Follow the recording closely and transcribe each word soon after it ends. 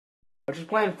I'm just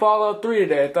playing Fallout 3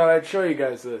 today. I thought I'd show you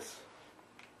guys this.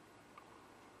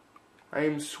 I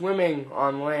am swimming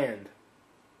on land.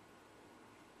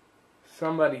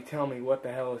 Somebody tell me what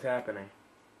the hell is happening.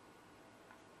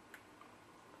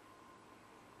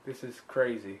 This is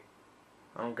crazy.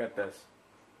 I don't get this.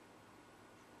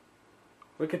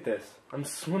 Look at this. I'm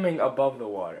swimming above the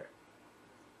water.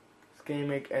 This game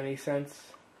make any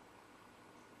sense?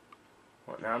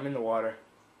 Well, now I'm in the water.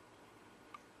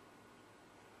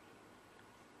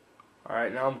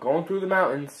 Alright, now I'm going through the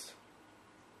mountains.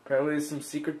 Apparently there's some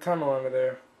secret tunnel under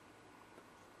there.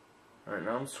 Alright,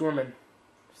 now I'm swimming.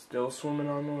 Still swimming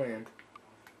on the land.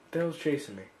 What the hell's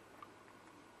chasing me?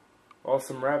 Well,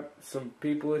 some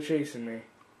people are chasing me.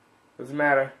 Doesn't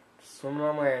matter. Just swimming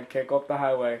on land. Can't go up the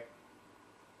highway.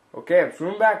 Okay, I'm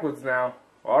swimming backwards now.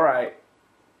 Alright.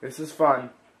 This is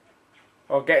fun.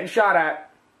 Oh, getting shot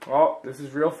at. Oh, this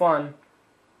is real fun.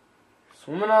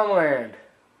 Swimming on land.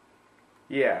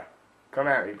 Yeah. Come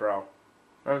at me, bro.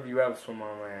 None of you ever swim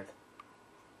on land.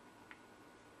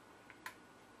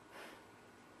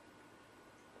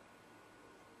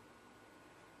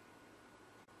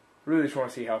 Really just want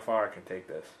to see how far I can take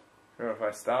this. You know, if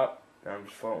I stop, then I'm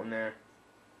just floating there.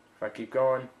 If I keep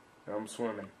going, then I'm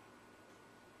swimming.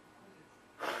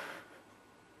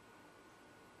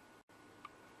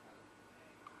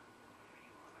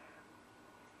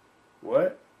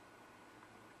 What?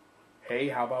 Hey,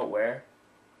 how about where?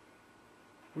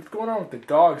 What's going on with the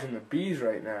dogs and the bees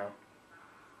right now?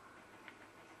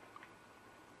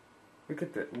 Look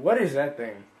at that. What is that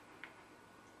thing?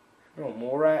 Oh,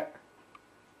 mole rat?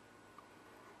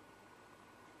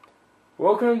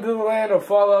 Welcome to the land of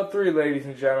Fallout 3, ladies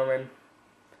and gentlemen.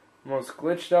 The most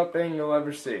glitched out thing you'll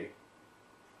ever see.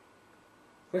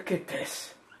 Look at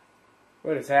this.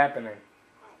 What is happening?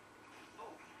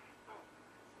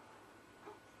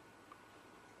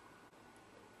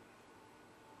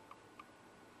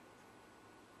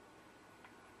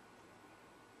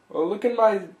 Well, look at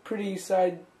my pretty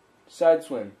side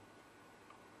swim.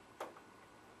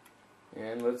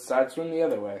 And let's side swim the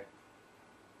other way.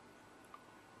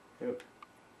 Yep.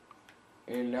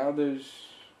 And now there's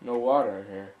no water in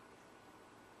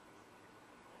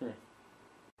here.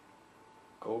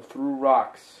 Go through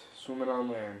rocks, swimming on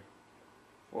land.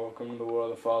 Welcome to the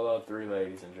world of Fallout 3,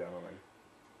 ladies and gentlemen.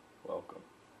 Welcome.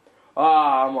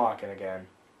 Ah, I'm walking again.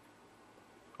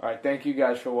 Alright, thank you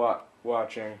guys for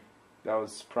watching. That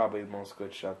was probably the most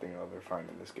glitched out thing I'll ever find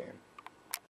in this game.